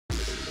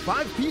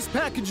5-piece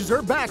packages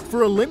are back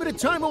for a limited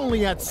time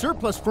only at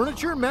Surplus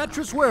Furniture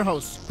Mattress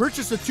Warehouse.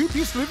 Purchase a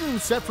 2-piece living room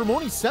set from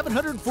only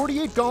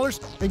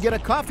 $748 and get a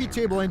coffee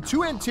table and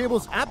 2 end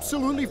tables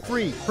absolutely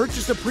free.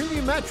 Purchase a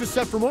premium mattress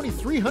set from only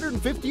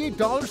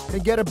 $358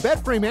 and get a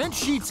bed frame and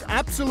sheets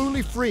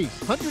absolutely free.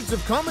 Hundreds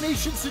of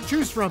combinations to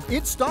choose from,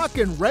 in stock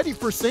and ready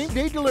for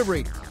same-day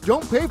delivery.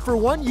 Don't pay for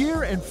 1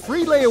 year and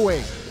free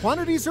layaway.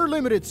 Quantities are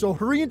limited, so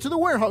hurry into the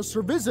warehouse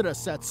or visit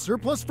us at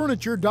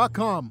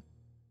surplusfurniture.com.